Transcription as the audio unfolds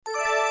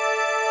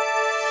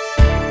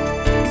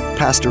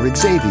Pastor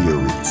Xavier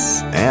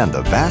Reese and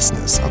the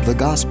vastness of the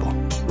gospel.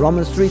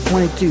 Romans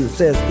 3:22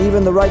 says,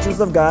 even the righteousness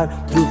of God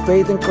through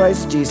faith in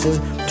Christ Jesus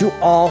to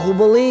all who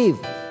believe.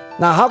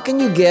 Now, how can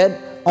you get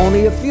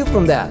only a few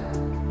from that?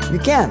 You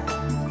can't.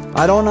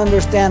 I don't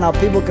understand how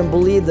people can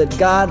believe that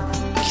God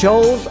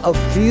chose a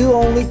few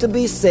only to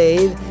be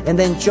saved and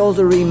then chose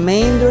the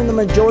remainder in the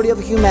majority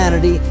of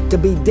humanity to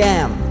be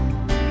damned.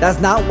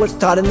 That's not what's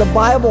taught in the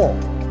Bible.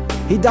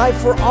 He died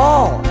for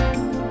all.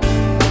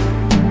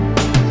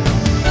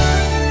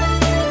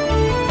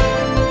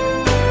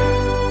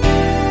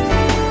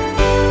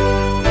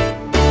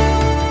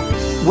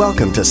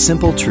 Welcome to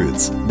Simple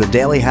Truths, the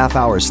daily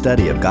half-hour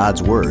study of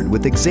God's Word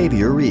with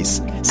Xavier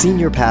Reese,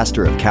 Senior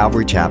Pastor of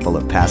Calvary Chapel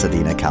of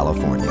Pasadena,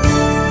 California.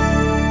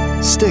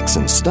 Sticks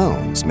and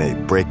stones may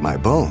break my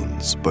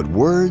bones, but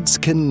words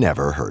can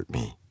never hurt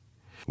me.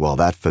 Well,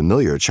 that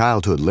familiar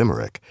childhood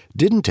limerick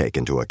didn't take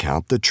into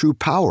account the true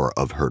power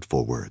of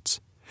hurtful words.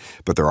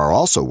 But there are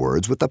also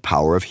words with the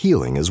power of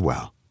healing as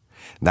well.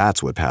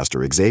 That's what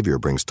Pastor Xavier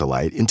brings to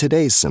light in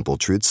today's Simple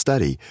Truth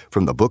study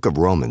from the book of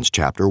Romans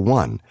chapter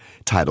 1,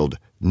 titled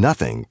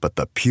Nothing But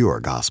the Pure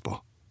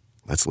Gospel.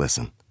 Let's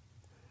listen.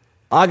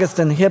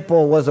 Augustine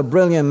Hippo was a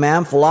brilliant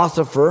man,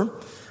 philosopher,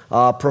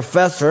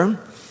 professor,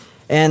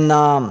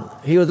 and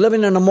he was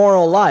living an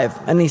immoral life.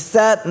 And he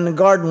sat in the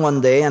garden one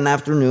day, an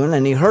afternoon,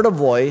 and he heard a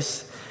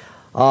voice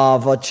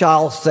of a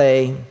child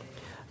say,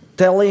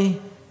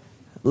 Tele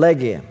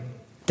lege,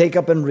 take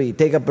up and read,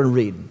 take up and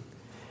read.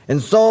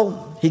 And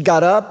so he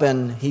got up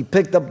and he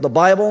picked up the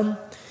Bible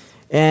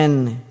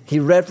and he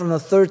read from the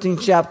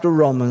 13th chapter of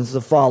Romans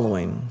the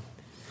following.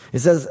 It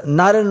says,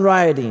 not in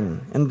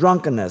rioting and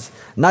drunkenness,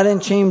 not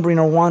in chambering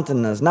or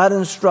wantonness, not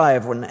in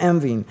strife or in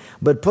envying,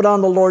 but put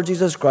on the Lord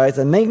Jesus Christ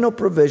and make no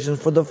provision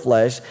for the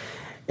flesh.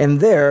 And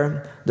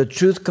there the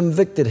truth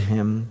convicted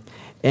him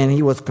and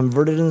he was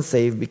converted and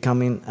saved,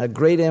 becoming a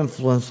great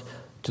influence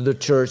to the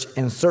church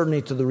and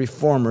certainly to the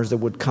reformers that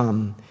would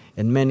come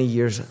in many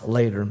years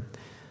later.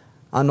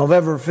 On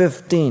November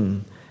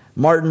 15,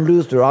 Martin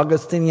Luther,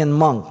 Augustinian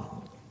monk,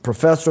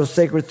 professor of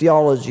sacred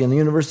theology in the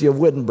University of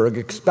Wittenberg,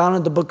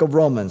 expounded the book of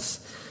Romans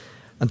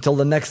until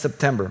the next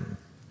September.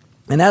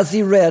 And as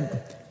he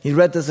read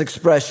this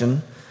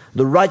expression,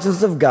 the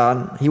righteousness of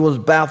God, he was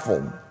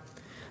baffled.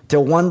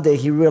 Till one day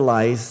he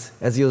realized,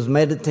 as he was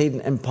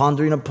meditating and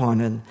pondering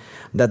upon it,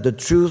 that the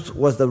truth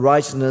was the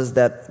righteousness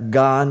that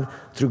God,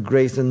 through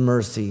grace and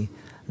mercy,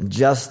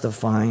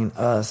 justifying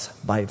us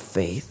by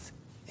faith.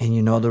 And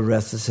you know the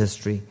rest is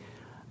history.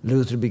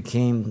 Luther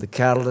became the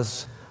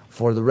catalyst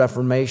for the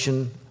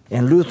Reformation.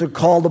 And Luther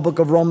called the book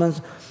of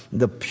Romans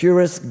the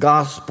purest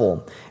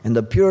gospel. And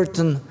the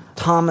Puritan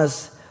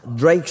Thomas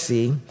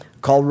Drakesey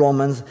called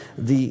Romans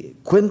the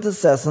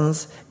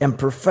quintessence and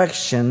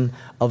perfection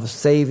of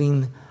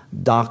saving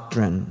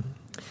doctrine.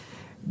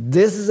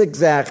 This is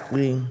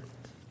exactly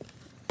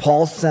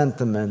Paul's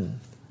sentiment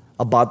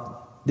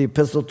about the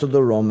epistle to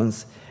the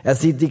Romans,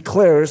 as he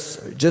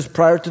declares just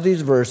prior to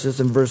these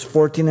verses in verse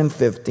 14 and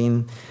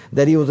 15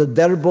 that he was a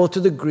debtor both to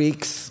the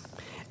Greeks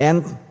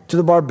and to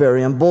the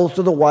barbarian, both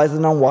to the wise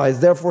and unwise.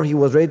 Therefore he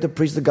was ready to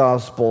preach the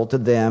gospel to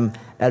them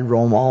at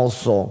Rome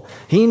also.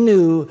 He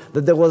knew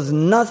that there was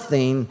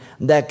nothing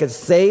that could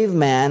save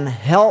man,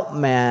 help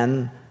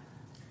man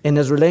in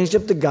his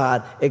relationship to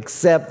God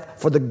except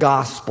for the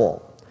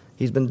gospel.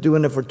 He's been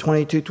doing it for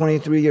 22,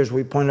 23 years,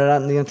 we pointed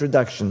out in the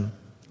introduction.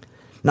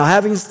 Now,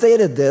 having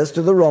stated this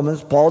to the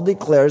Romans, Paul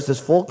declares his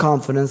full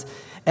confidence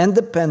and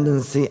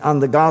dependency on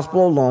the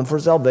gospel alone for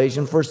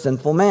salvation for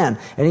sinful man.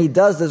 And he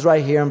does this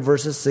right here in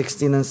verses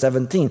 16 and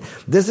 17.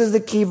 This is the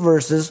key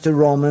verses to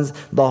Romans,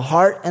 the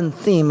heart and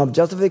theme of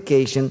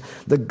justification,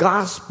 the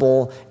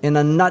gospel in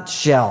a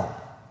nutshell.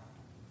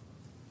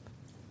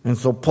 And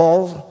so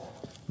Paul's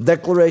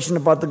declaration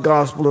about the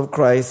gospel of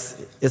Christ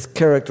is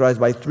characterized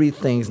by three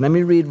things. Let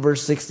me read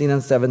verse 16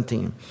 and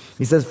 17.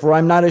 He says, for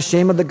I'm not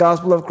ashamed of the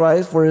gospel of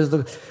Christ, for it is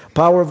the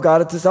power of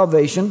God unto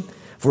salvation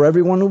for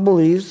everyone who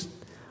believes,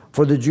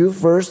 for the Jew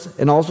first,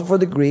 and also for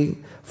the Greek.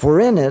 For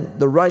in it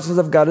the righteousness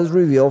of God is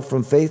revealed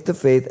from faith to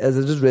faith, as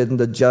it is written,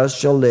 the just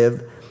shall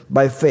live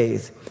by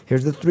faith.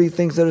 Here's the three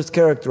things that is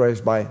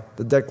characterized by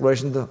the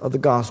declaration of the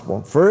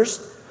gospel.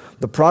 First,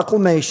 the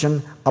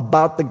proclamation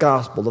about the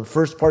gospel. The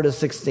first part is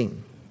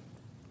 16.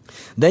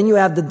 Then you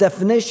have the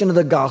definition of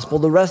the gospel,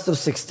 the rest of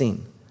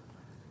 16.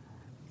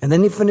 And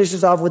then he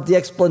finishes off with the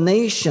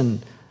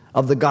explanation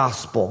of the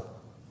gospel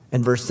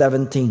in verse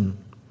 17.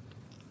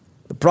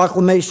 The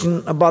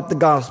proclamation about the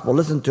gospel.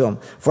 Listen to him.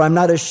 For I'm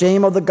not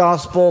ashamed of the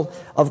gospel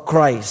of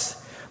Christ.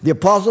 The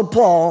Apostle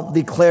Paul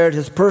declared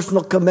his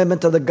personal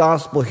commitment to the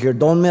gospel here.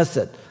 Don't miss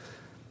it.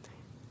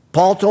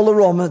 Paul told the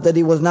Romans that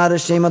he was not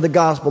ashamed of the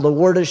gospel. The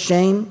word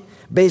ashamed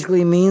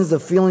basically means the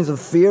feelings of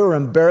fear or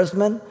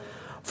embarrassment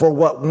for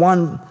what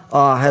one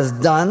has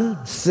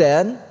done,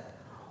 said,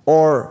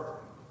 or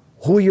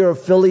who you're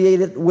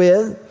affiliated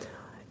with,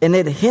 and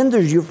it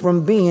hinders you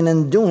from being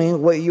and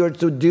doing what you're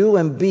to do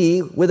and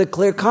be with a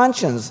clear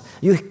conscience.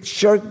 You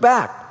shirk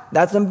back.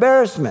 That's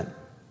embarrassment.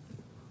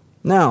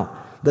 Now,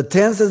 The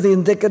tense is the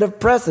indicative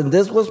present.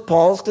 This was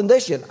Paul's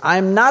condition.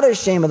 I'm not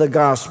ashamed of the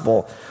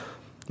gospel.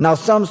 Now,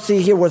 some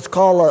see here what's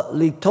called a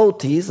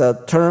litotes,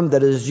 a term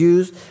that is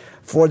used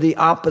for the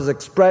opposite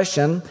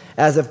expression,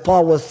 as if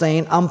Paul was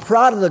saying, I'm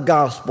proud of the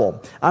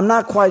gospel. I'm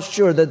not quite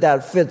sure that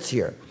that fits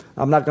here.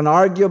 I'm not going to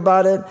argue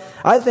about it.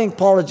 I think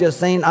Paul is just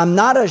saying, I'm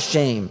not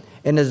ashamed,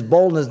 and his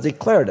boldness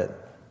declared it.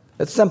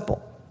 It's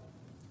simple.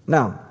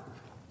 Now,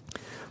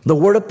 the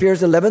word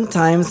appears 11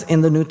 times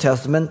in the New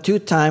Testament, 2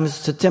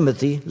 times to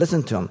Timothy.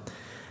 Listen to him.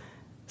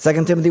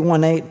 2 Timothy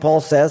 1:8,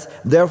 Paul says,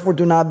 therefore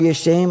do not be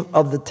ashamed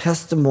of the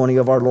testimony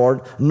of our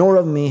Lord, nor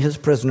of me, his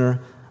prisoner,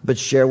 but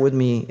share with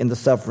me in the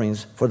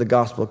sufferings for the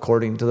gospel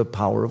according to the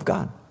power of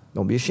God.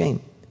 Don't be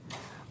ashamed.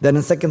 Then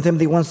in 2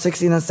 Timothy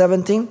 1:16 and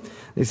 17,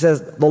 he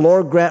says, the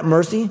Lord grant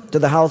mercy to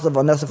the house of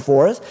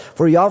Onesiphorus,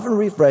 for he often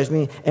refreshed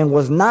me and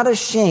was not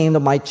ashamed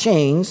of my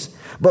chains.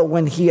 But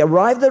when he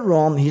arrived at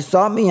Rome, he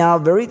sought me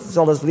out very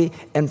zealously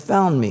and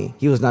found me.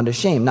 He was not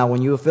ashamed. Now,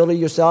 when you affiliate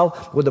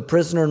yourself with a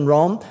prisoner in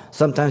Rome,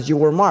 sometimes you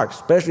were marked,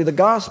 especially the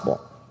gospel.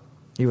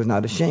 He was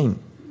not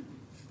ashamed.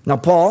 Now,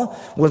 Paul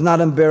was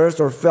not embarrassed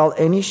or felt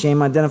any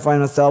shame identifying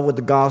himself with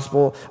the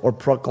gospel or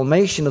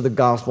proclamation of the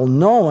gospel,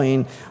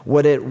 knowing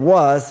what it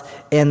was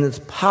and its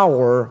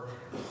power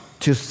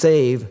to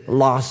save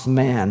lost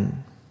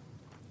man.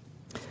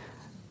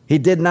 He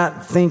did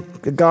not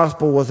think the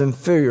gospel was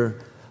inferior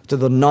to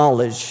the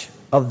knowledge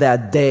of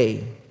that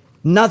day.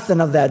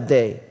 Nothing of that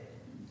day.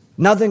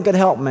 Nothing could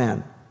help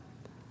man.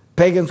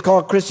 Pagans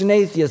called Christian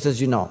atheists, as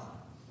you know.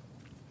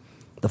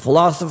 The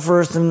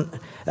philosophers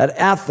at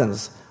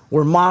Athens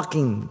were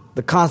mocking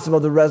the concept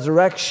of the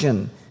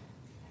resurrection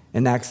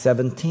in Acts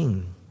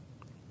 17.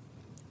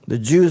 The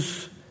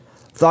Jews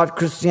thought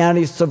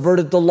Christianity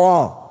subverted the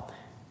law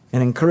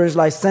and encouraged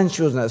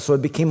licentiousness, so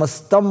it became a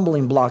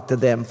stumbling block to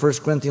them.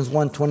 1 Corinthians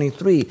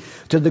 1:23.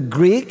 To the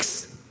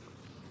Greeks,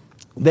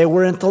 they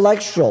were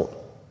intellectual.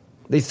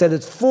 They said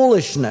it's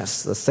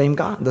foolishness, the same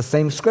God, the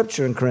same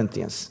scripture in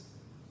Corinthians.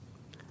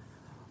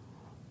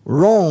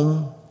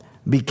 Rome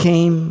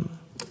became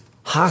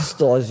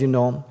hostile, as you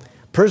know,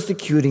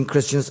 persecuting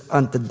Christians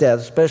unto death,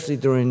 especially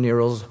during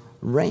Nero's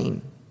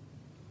reign.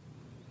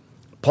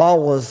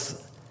 Paul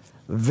was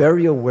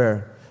very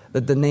aware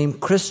that the name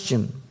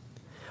Christian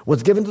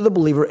was given to the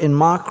believer in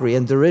mockery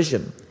and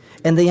derision.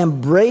 And they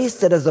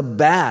embraced it as a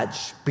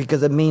badge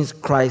because it means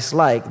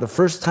Christ-like. The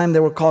first time they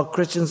were called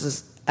Christians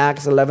is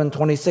Acts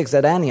 11:26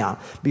 at Antioch.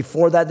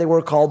 Before that, they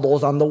were called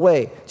those on the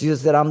way.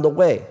 Jesus said, I'm the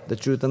way, the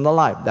truth, and the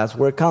life. That's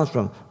where it comes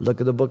from. Look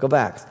at the book of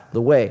Acts.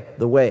 The way,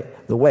 the way,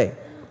 the way.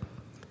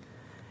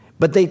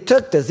 But they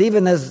took this,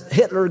 even as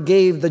Hitler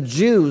gave the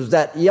Jews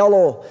that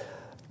yellow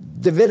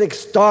Davidic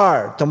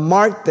star to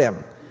mark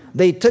them.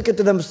 They took it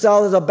to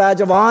themselves as a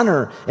badge of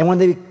honor. And when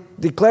they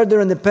declared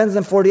their independence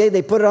in 1948,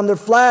 they put it on their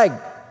flag.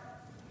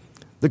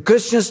 The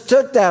Christians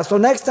took that. So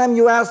next time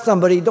you ask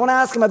somebody, don't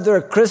ask them if they're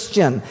a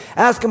Christian.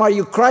 Ask them, are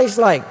you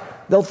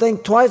Christ-like? They'll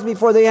think twice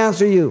before they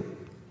answer you.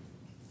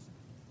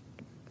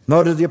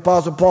 Notice the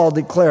Apostle Paul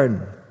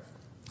declared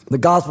the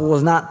gospel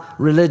was not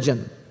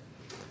religion.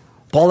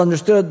 Paul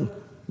understood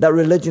that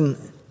religion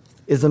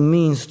is a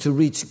means to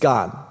reach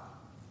God.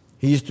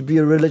 He used to be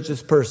a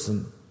religious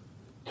person.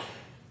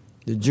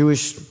 The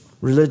Jewish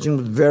religion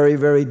was very,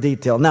 very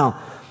detailed. Now,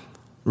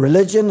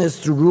 religion is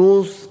through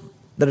rules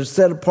that are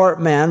set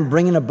apart man,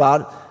 bringing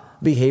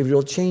about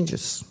behavioral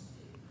changes.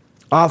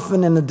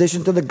 Often, in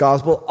addition to the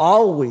gospel,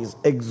 always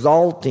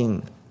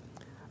exalting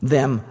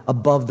them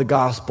above the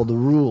gospel, the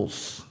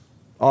rules.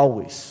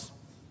 Always.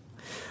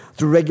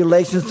 Through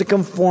regulations to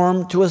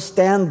conform to a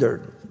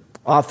standard,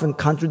 often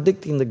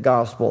contradicting the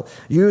gospel,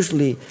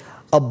 usually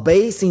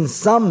abasing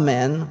some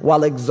men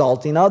while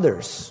exalting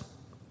others.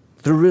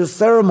 Through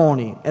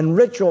ceremony and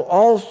ritual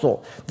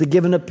also to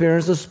give an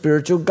appearance of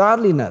spiritual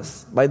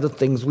godliness by the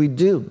things we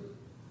do,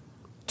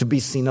 to be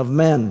seen of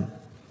men,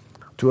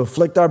 to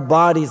afflict our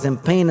bodies in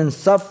pain and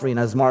suffering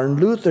as Martin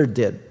Luther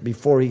did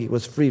before he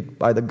was freed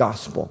by the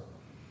gospel,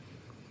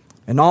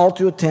 and all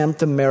to attempt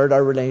to merit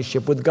our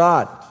relationship with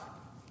God.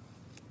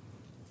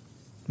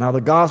 Now the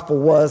gospel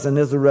was and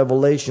is a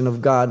revelation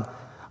of God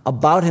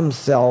about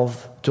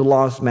himself to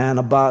lost man,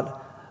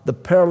 about the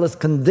perilous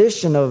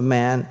condition of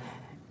man,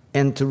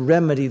 and to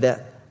remedy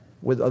that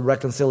with a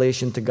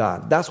reconciliation to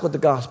God. That's what the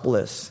gospel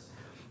is.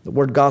 The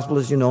word gospel,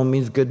 as you know,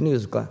 means good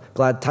news,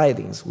 glad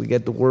tidings. We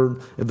get the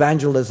word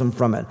evangelism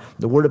from it.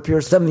 The word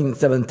appears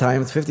 77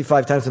 times,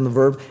 55 times in the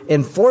verb,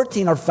 and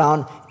 14 are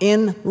found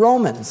in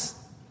Romans.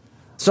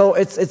 So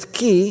it's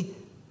key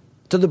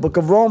to the book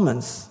of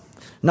Romans.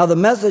 Now, the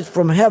message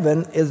from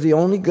heaven is the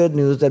only good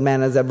news that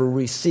man has ever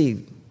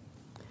received.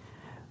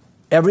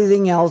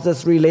 Everything else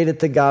that's related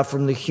to God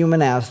from the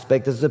human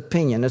aspect is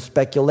opinion, is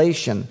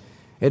speculation.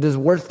 It is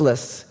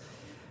worthless.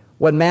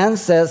 What man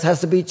says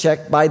has to be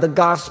checked by the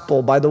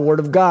gospel, by the word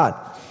of God.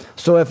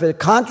 So if it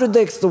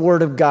contradicts the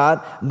word of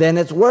God, then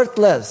it's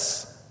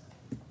worthless.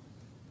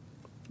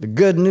 The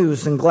good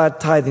news and glad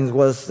tidings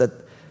was that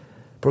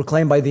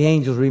proclaimed by the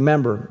angels,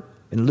 remember,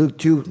 in Luke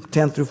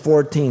 2:10 through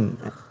 14,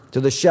 to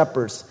the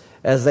shepherds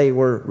as they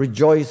were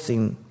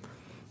rejoicing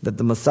that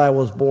the Messiah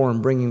was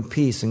born, bringing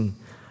peace and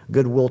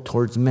goodwill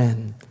towards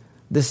men.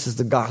 This is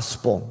the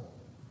gospel.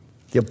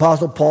 The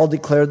Apostle Paul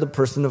declared the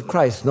person of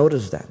Christ.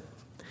 Notice that.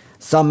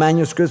 Some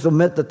manuscripts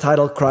omit the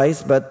title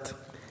Christ, but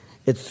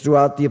it's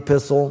throughout the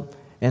epistle,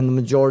 and the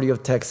majority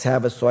of texts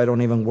have it, so I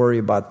don't even worry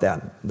about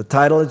that. The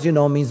title, as you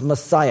know, means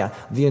Messiah,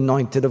 the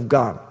anointed of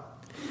God.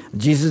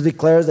 Jesus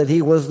declares that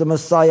he was the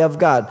Messiah of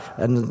God.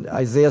 And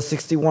Isaiah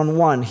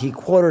 61:1, he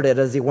quoted it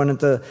as he went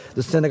into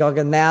the synagogue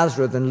in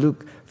Nazareth in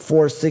Luke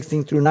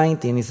 4:16 through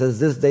 19. He says,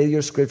 "This day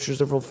your scriptures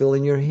are fulfilled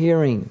in your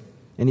hearing."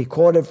 And he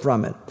quoted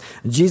from it.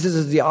 Jesus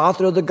is the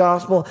author of the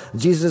gospel.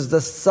 Jesus is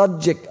the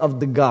subject of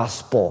the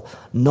gospel.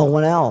 No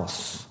one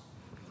else.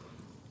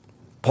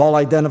 Paul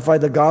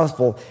identified the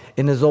gospel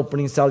in his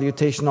opening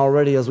salutation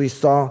already, as we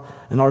saw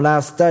in our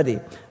last study.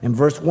 In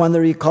verse 1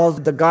 there, he calls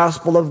it the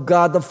gospel of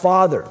God the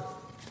Father.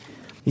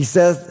 He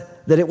says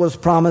that it was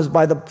promised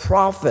by the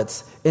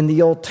prophets in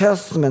the Old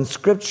Testament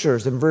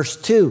scriptures in verse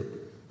 2.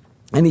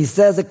 And he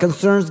says it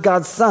concerns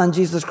God's Son,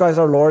 Jesus Christ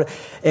our Lord,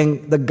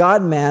 and the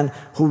God-man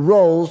who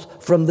rose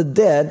from the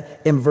dead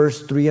in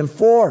verse 3 and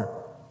 4.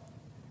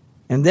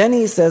 And then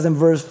he says in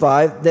verse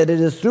 5 that it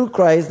is through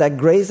Christ that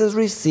grace is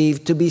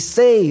received to be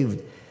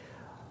saved.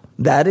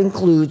 That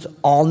includes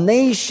all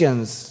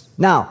nations.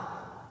 Now,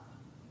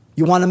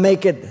 you want to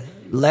make it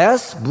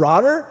less,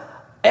 broader?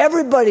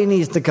 Everybody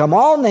needs to come,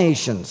 all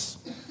nations.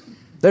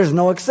 There's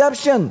no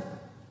exception.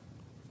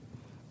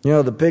 You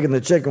know, the pig and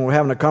the chicken were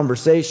having a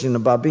conversation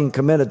about being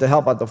committed to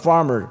help out the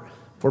farmer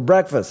for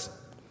breakfast.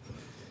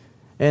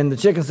 And the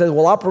chicken says,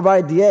 "Well, I'll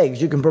provide the eggs.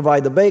 You can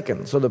provide the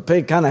bacon." So the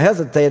pig kind of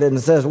hesitated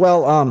and says,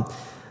 "Well,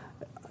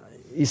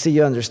 you see,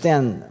 you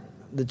understand,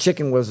 the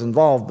chicken was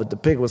involved, but the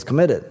pig was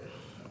committed."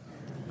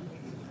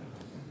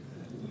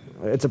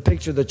 It's a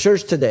picture of the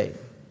church today.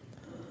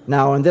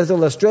 Now, in this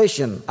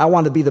illustration, I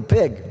want to be the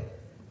pig.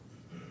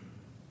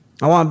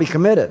 I want to be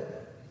committed.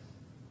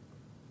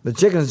 The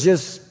chicken's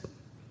just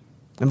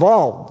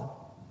involved.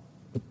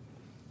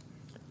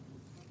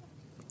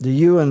 Do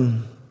you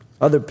and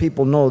other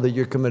people know that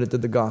you're committed to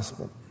the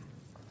gospel?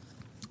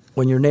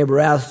 When your neighbor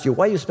asks you,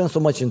 "Why do you spend so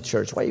much in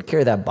church? Why do you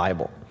carry that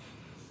Bible?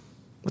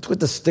 What's with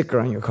the sticker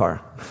on your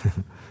car?"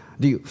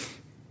 Do you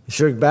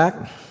shirk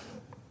back?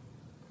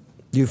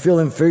 Do you feel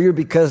inferior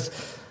because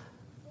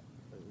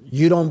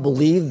you don't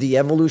believe the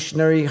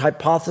evolutionary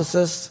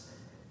hypothesis?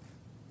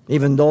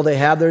 Even though they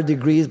have their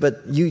degrees,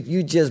 but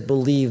you just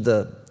believe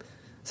the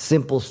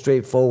simple,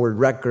 straightforward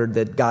record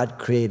that God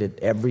created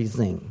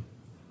everything.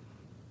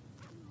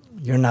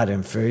 You're not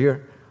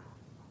inferior.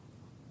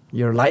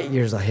 You're light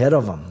years ahead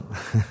of them.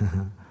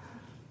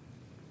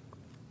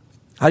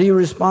 How do you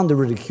respond to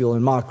ridicule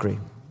and mockery?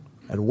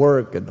 At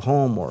work, at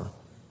home, or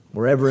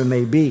wherever it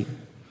may be?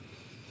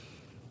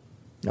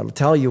 That'll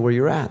tell you where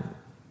you're at.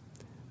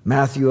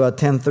 Matthew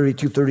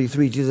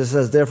 10:32-33, Jesus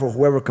says, "Therefore,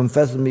 whoever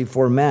confesses me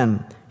before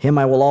man, him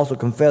I will also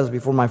confess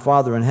before my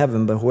Father in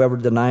heaven. But whoever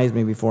denies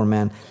me before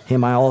man,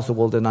 him I also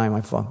will deny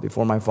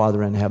before my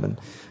Father in heaven."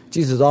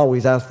 Jesus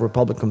always asked for a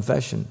public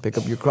confession. Pick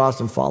up your cross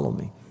and follow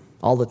me.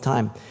 All the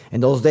time.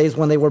 In those days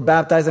when they were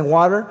baptized in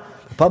water,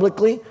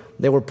 publicly,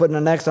 they were putting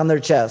an X on their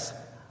chest.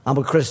 "I'm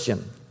a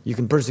Christian. You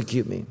can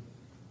persecute me."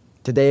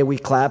 Today we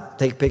clap,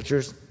 take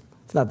pictures.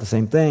 It's not the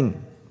same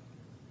thing.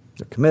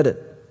 They're committed.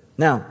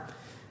 Now,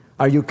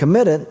 are you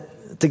committed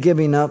to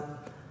giving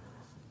up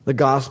the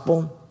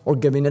gospel or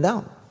giving it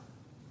out?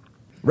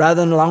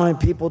 Rather than allowing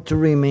people to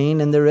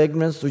remain in their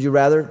ignorance, would you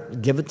rather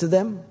give it to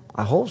them?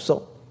 I hope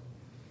so.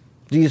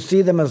 Do you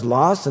see them as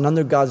lost and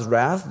under God's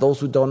wrath, those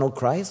who don't know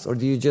Christ? Or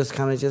do you just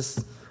kind of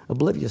just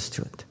oblivious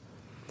to it?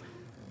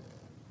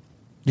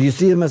 Do you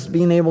see them as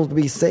being able to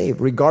be saved,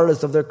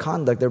 regardless of their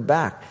conduct,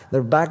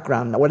 their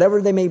background,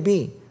 whatever they may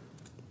be?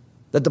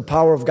 That the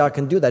power of God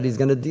can do that. He's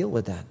going to deal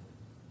with that.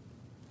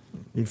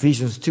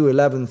 Ephesians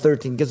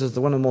 2:11-13 gives us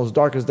one of the most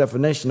darkest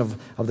definition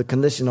of the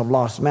condition of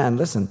lost man.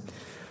 Listen.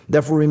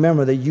 "Therefore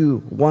remember that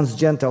you, once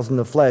Gentiles in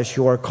the flesh,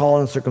 who are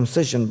called in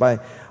circumcision by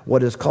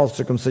what is called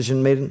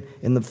circumcision made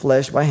in the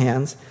flesh by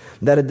hands,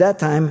 that at that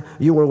time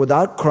you were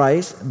without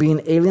Christ,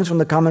 being aliens from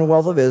the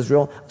commonwealth of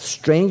Israel,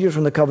 strangers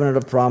from the covenant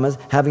of promise,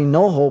 having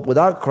no hope,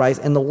 without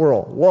Christ in the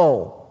world."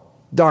 Whoa,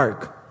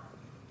 dark.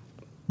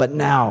 "But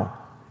now,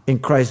 in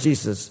Christ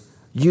Jesus,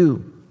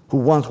 you who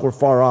once were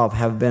far off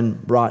have been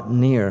brought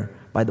near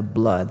by the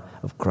blood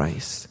of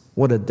Christ."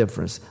 What a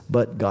difference.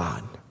 But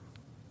God.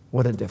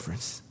 What a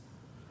difference.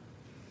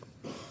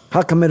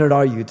 How committed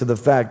are you to the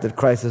fact that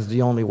Christ is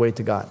the only way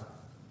to God?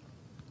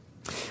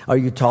 Are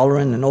you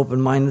tolerant and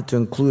open-minded to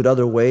include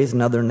other ways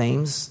and other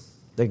names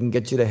that can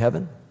get you to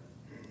heaven?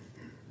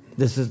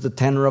 This is the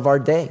tenor of our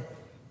day.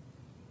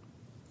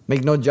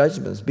 Make no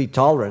judgments. Be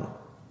tolerant.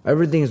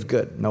 Everything is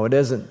good. No, it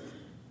isn't.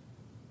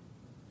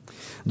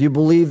 Do you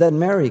believe that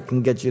Mary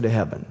can get you to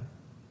heaven?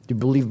 Do you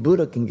believe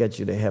Buddha can get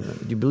you to heaven?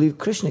 Do you believe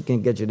Krishna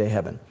can get you to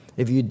heaven?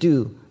 If you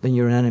do, then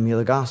you're an enemy of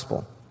the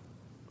gospel.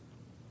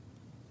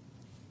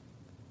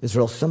 It's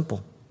real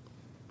simple.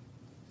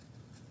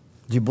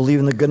 Do you believe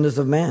in the goodness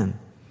of man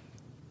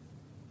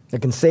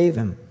that can save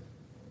him?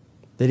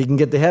 That he can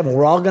get to heaven?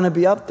 We're all going to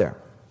be up there.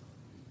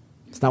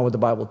 It's not what the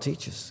Bible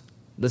teaches.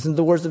 Listen to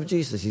the words of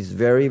Jesus. He's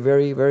very,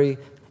 very, very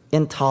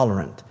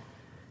intolerant.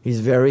 He's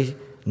very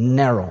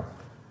narrow.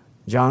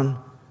 John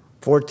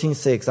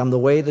 14:6, I'm the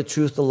way, the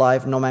truth, the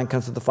life. No man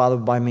comes to the Father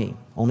but by me.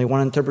 Only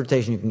one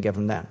interpretation you can get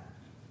from that.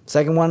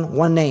 Second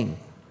one name.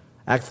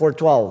 Acts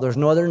 4:12, there's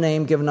no other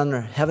name given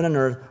under heaven and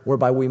earth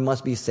whereby we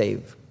must be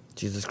saved.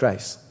 Jesus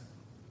Christ.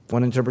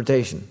 One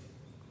interpretation.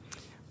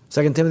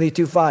 2 Timothy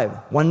 2:5,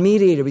 one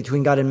mediator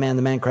between God and man,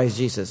 the man Christ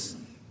Jesus.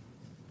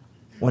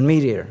 One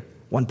mediator,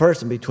 one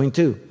person between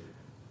two.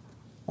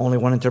 Only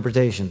one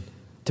interpretation.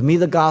 To me,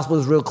 the gospel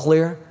is real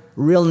clear,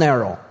 real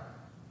narrow.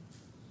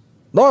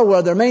 Lord,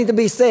 well, there are many to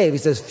be saved. He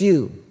says,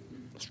 few.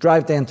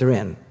 Strive to enter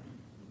in.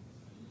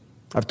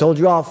 I've told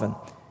you often,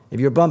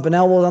 if you're bumping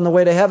elbows on the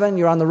way to heaven,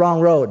 you're on the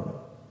wrong road.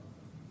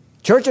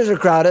 Churches are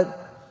crowded,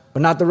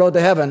 but not the road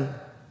to heaven.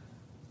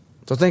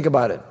 So think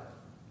about it.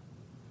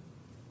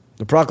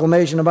 The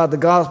proclamation about the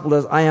gospel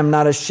is, I am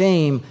not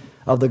ashamed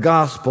of the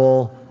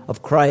gospel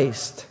of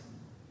Christ.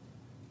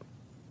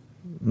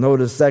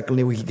 Notice,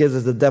 secondly, he gives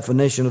us the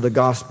definition of the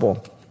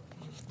gospel.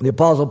 The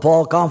Apostle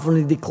Paul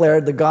confidently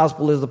declared the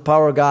gospel is the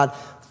power of God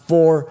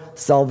for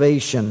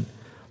salvation.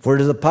 For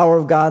it is the power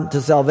of God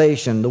to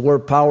salvation. The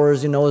word power,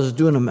 as you know, is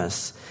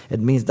dunamis. It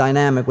means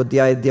dynamic, with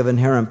the idea of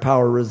inherent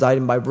power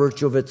residing by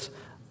virtue of its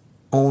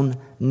own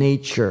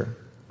nature.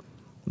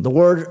 The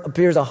word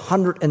appears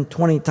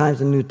 120 times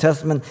in the New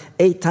Testament,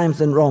 8 times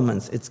in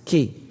Romans. It's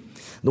key.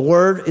 The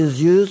word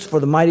is used for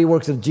the mighty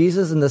works of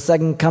Jesus in the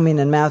second coming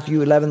in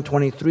Matthew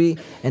 11:23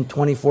 and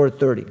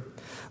 24:30.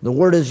 The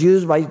word is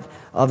used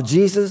of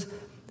Jesus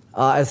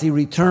as he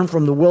returned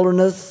from the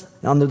wilderness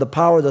under the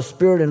power of the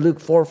Spirit in Luke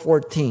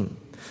 4:14.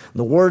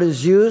 The word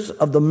is used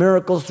of the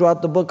miracles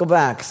throughout the book of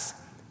Acts,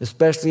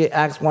 especially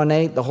Acts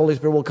 1:8. The Holy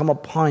Spirit will come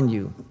upon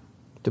you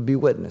to be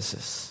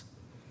witnesses.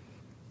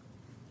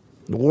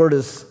 The word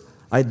is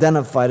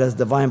identified as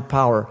divine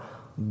power,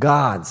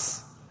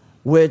 God's,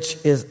 which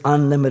is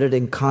unlimited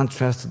in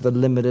contrast to the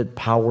limited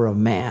power of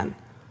man.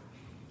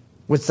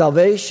 With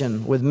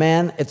salvation, with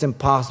man, it's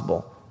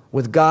impossible.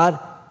 With God,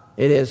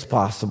 it is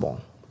possible.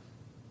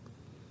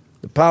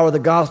 The power of the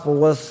gospel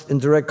was in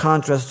direct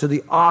contrast to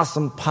the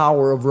awesome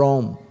power of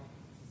Rome.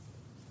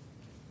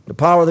 The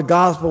power of the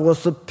gospel was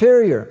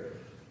superior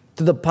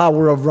to the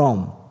power of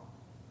Rome.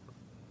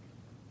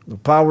 The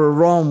power of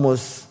Rome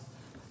was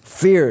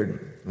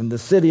feared. In the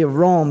city of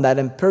Rome, that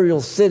imperial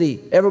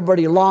city,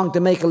 everybody longed to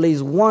make at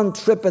least one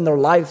trip in their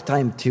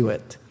lifetime to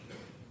it.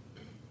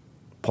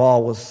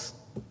 Paul was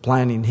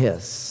planning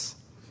his.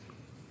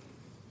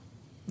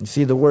 You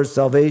see, the word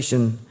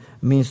salvation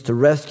means to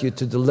rescue,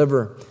 to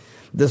deliver,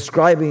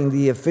 describing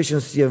the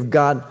efficiency of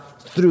God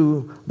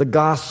through the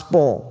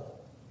gospel.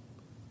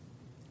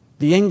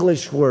 The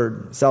English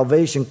word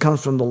salvation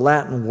comes from the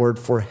Latin word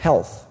for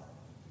health.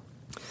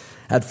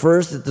 At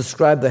first, it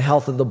described the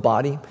health of the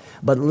body,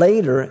 but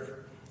later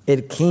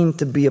it came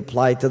to be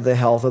applied to the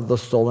health of the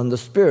soul and the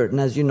spirit. And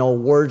as you know,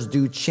 words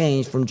do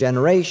change from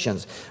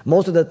generations.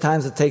 Most of the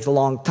times it takes a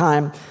long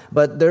time,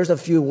 but there's a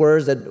few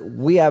words that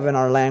we have in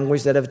our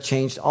language that have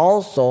changed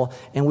also,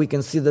 and we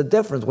can see the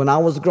difference. When I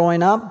was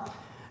growing up,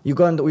 we're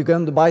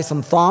going to buy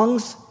some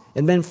thongs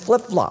and then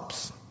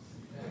flip-flops.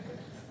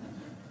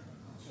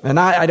 And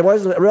I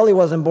really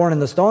wasn't born in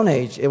the Stone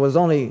Age. It was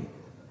only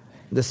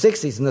the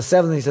 60s and the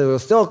 70s that it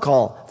was still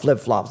called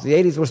flip-flops. The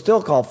 80s were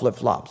still called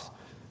flip-flops.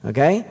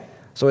 Okay?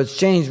 So it's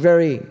changed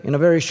in a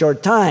very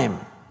short time.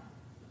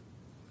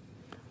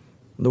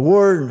 The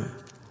word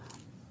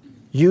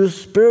used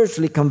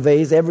spiritually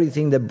conveys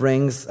everything that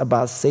brings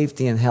about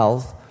safety and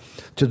health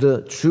to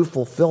the true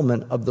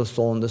fulfillment of the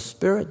soul and the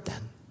spirit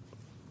then.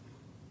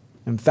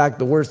 In fact,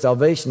 the word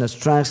salvation is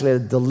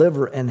translated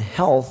deliver and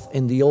health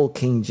in the Old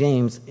King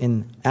James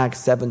in Acts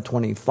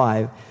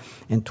 7:25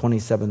 and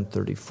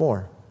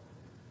 27:34.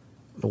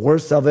 The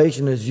word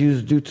salvation is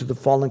used due to the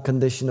fallen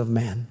condition of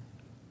man,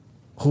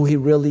 who he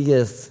really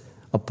is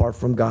apart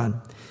from God.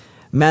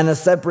 Man is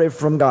separated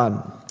from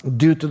God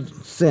due to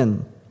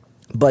sin,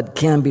 but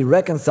can be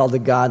reconciled to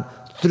God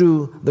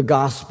through the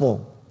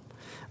gospel.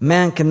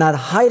 Man cannot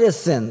hide his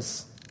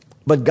sins,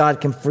 but God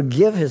can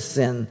forgive his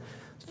sin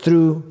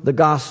through the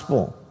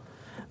gospel.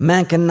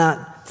 Man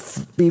cannot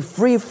be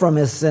free from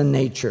his sin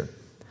nature,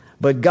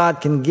 but God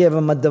can give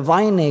him a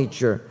divine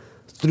nature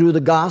through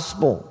the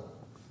gospel.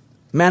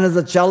 Man is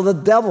a child of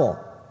the devil,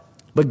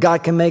 but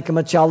God can make him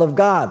a child of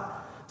God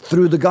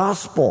through the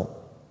gospel.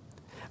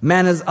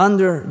 Man is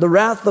under the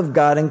wrath of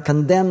God and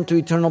condemned to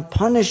eternal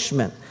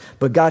punishment,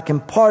 but God can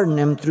pardon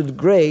him through the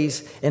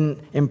grace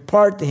and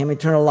impart to him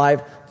eternal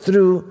life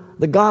through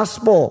the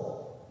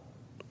gospel.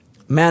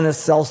 Man is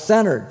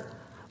self-centered,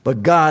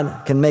 but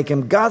God can make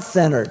him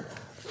God-centered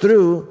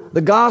through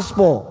the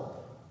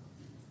gospel.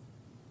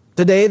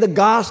 Today, the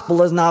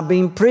gospel is not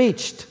being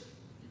preached.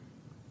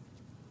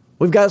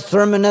 We've got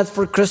sermonettes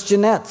for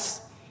Christianettes.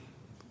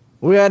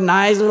 We got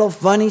nice little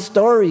funny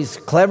stories,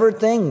 clever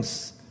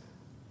things,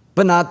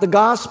 but not the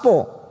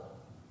gospel.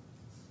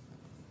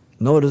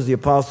 Notice the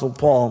Apostle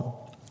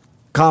Paul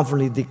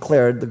confidently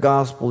declared the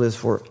gospel is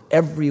for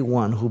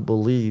everyone who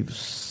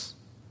believes.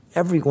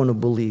 everyone who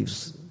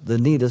believes. The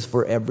need is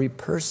for every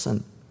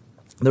person.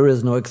 There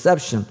is no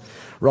exception.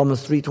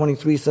 Romans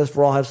 3:23 says,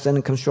 for all have sinned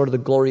and come short of the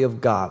glory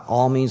of God.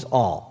 All means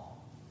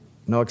all.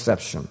 No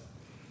exception.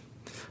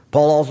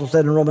 Paul also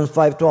said in Romans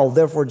 5:12,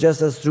 therefore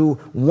just as through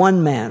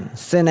one man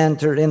sin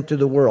entered into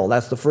the world,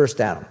 that's the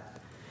first Adam,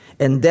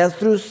 and death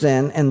through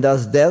sin, and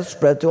thus death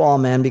spread to all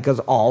men because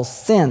all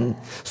sinned.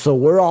 So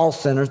we're all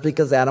sinners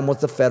because Adam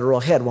was the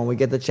federal head. When we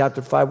get to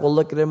chapter 5, we'll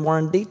look at it more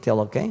in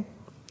detail, okay?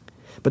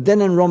 But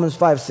then in Romans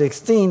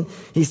 5:16,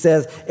 he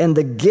says, and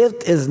the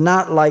gift is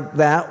not like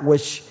that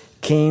which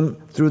came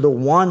through the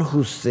one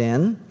who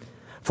sinned,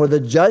 for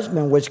the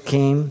judgment which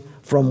came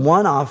from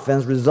one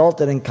offense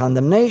resulted in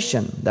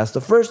condemnation. That's the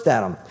first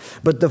Adam.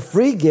 But the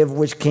free gift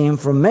which came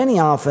from many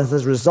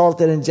offenses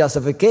resulted in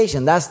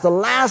justification. That's the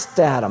last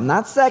Adam.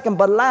 Not second,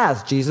 but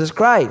last, Jesus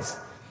Christ.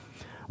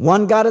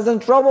 One got us in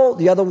trouble,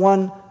 the other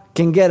one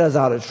can get us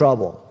out of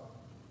trouble.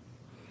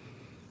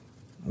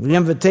 The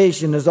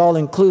invitation is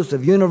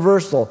all-inclusive,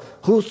 universal,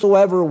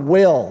 whosoever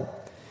will.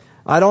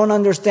 I don't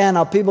understand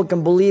how people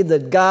can believe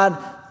that God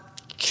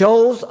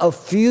chose a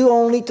few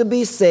only to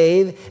be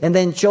saved and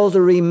then chose the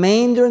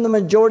remainder and the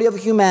majority of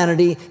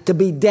humanity to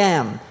be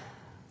damned.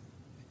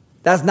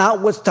 That's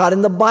not what's taught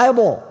in the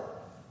Bible.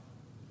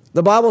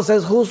 The Bible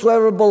says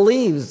whosoever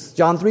believes,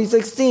 John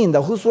 3:16,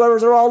 the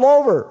whosoever's are all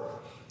over.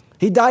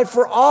 He died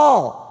for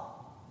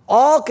all.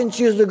 All can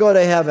choose to go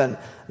to heaven.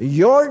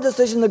 Your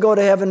decision to go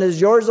to heaven is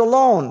yours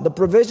alone. The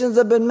provisions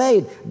have been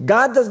made.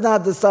 God does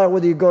not decide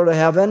whether you go to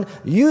heaven.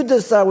 You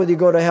decide whether you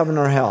go to heaven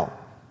or hell.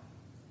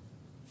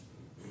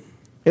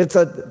 It's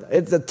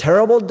a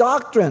terrible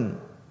doctrine.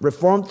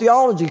 Reformed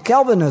theology,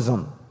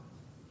 Calvinism.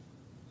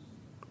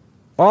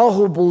 All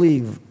who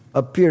believe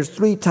appears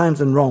 3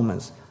 times in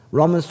Romans.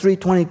 Romans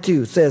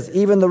 3:22 says,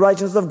 even the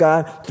righteousness of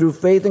God through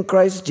faith in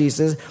Christ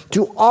Jesus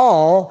to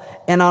all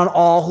and on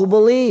all who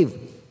believe.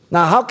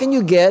 Now, how can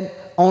you get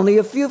only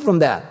a few from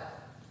that?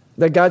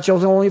 That God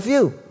chose only a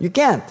few. You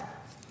can't.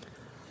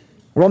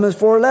 Romans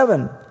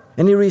 4:11,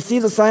 and he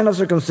received the sign of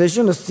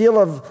circumcision, the seal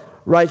of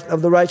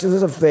the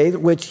righteousness of faith,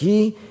 which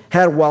he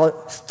had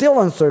while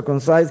still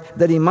uncircumcised,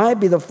 that he might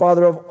be the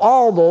father of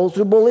all those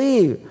who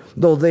believe,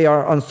 though they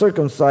are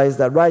uncircumcised,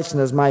 that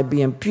righteousness might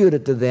be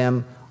imputed to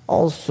them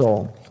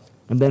also.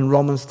 And then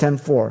Romans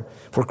 10:4,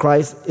 for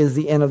Christ is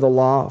the end of the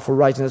law for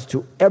righteousness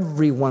to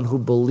everyone who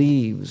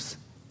believes.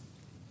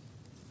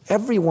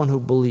 Everyone who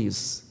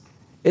believes.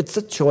 It's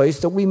a choice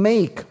that we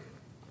make.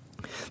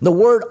 The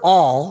word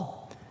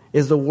all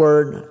is the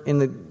word,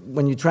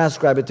 when you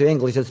transcribe it to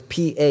English, it's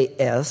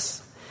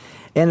P-A-S,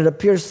 and it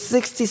appears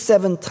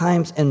 67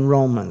 times in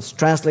Romans,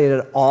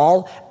 translated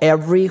all,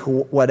 every,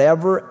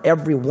 whatever,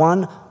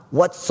 everyone,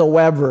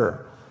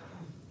 whatsoever.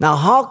 Now,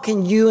 how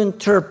can you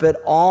interpret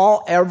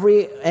all,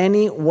 every,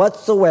 any,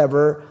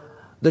 whatsoever,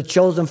 the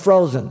chosen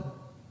frozen?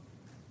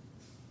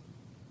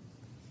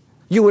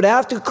 You would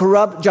have to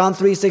corrupt John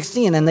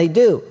 3:16, and they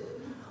do.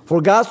 For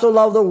God so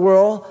loved the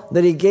world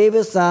that he gave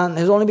his son,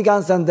 his only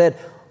begotten son, that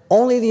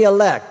only the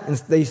elect, and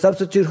they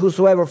substitute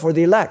whosoever for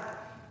the elect.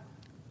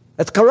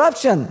 That's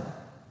corruption.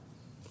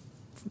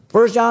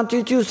 1 John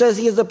 2:2 says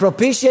he is the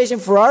propitiation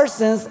for our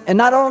sins, and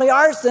not only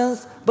our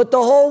sins, but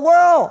the whole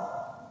world.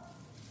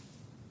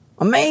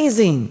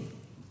 Amazing.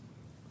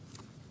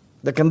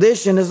 The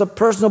condition is a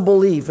personal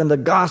belief in the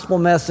gospel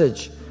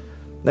message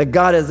that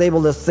God is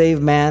able to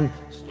save man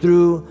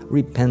through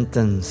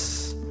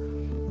repentance.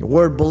 The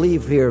word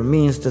believe here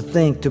means to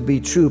think, to be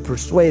true,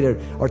 persuaded,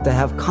 or to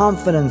have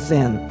confidence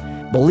in.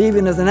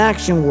 Believing is an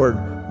action word,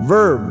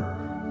 verb,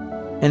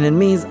 and it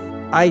means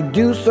I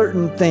do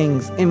certain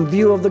things in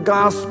view of the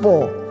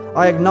gospel.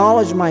 I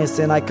acknowledge my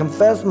sin, I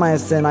confess my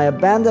sin, I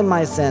abandon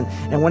my sin,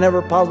 and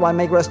whenever possible I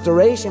make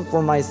restoration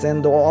for my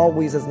sin, though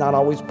always it's not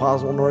always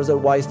possible, nor is it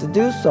wise to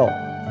do so.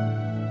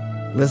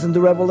 Listen to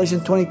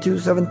Revelation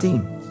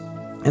 22:17.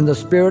 And the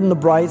Spirit and the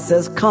bride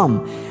says,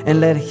 come.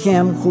 And let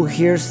him who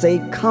hears say,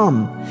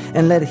 come.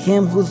 And let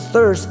him who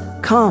thirsts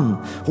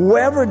come.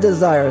 Whoever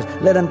desires,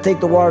 let him take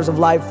the waters of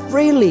life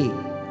freely.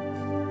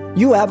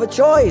 You have a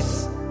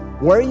choice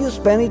where you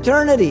spend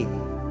eternity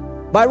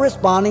by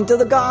responding to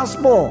the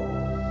gospel.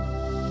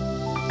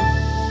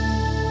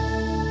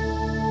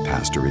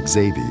 Pastor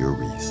Xavier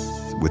Reese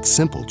with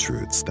simple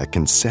truths that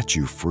can set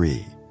you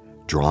free,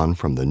 drawn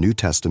from the New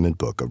Testament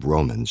book of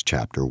Romans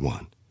chapter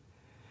 1.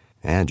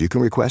 And you can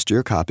request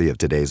your copy of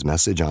today's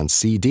message on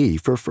CD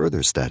for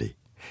further study.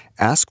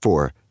 Ask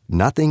for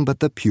Nothing But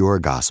the Pure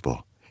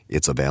Gospel.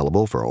 It's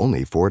available for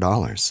only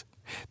 $4.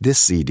 This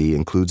CD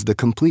includes the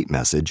complete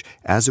message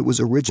as it was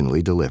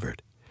originally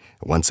delivered.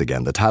 Once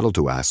again, the title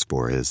to ask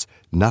for is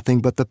Nothing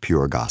But the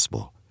Pure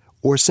Gospel,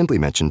 or simply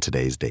mention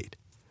today's date.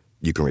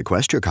 You can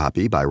request your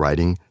copy by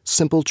writing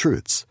Simple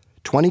Truths,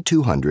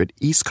 2200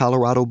 East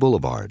Colorado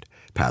Boulevard,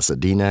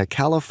 Pasadena,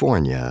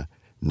 California,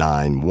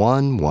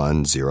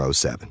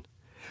 91107.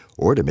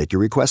 Or to make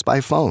your request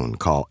by phone,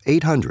 call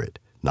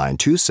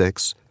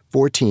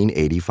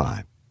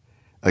 800-926-1485.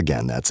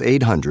 Again, that's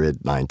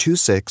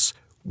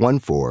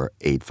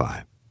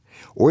 800-926-1485.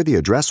 or the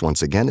address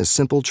once again is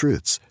Simple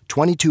Truths,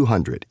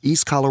 2200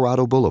 East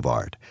Colorado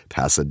Boulevard,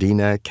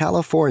 Pasadena,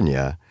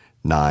 California,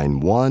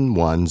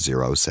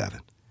 91107.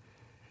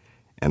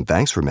 And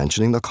thanks for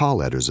mentioning the call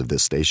letters of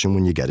this station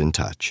when you get in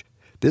touch.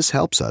 This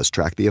helps us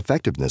track the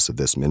effectiveness of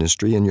this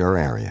ministry in your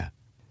area.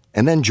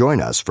 And then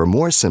join us for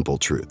more Simple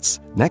Truths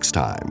next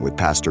time with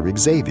Pastor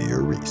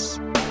Xavier Reese.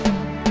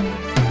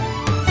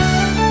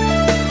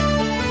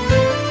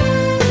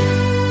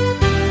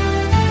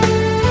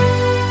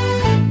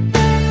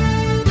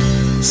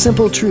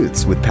 Simple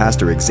Truths with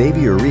Pastor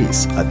Xavier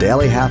Reese, a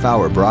daily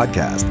half-hour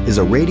broadcast, is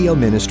a radio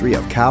ministry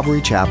of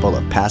Calvary Chapel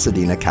of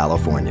Pasadena,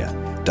 California.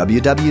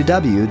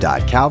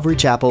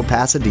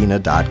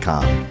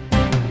 www.calvarychapelpasadena.com.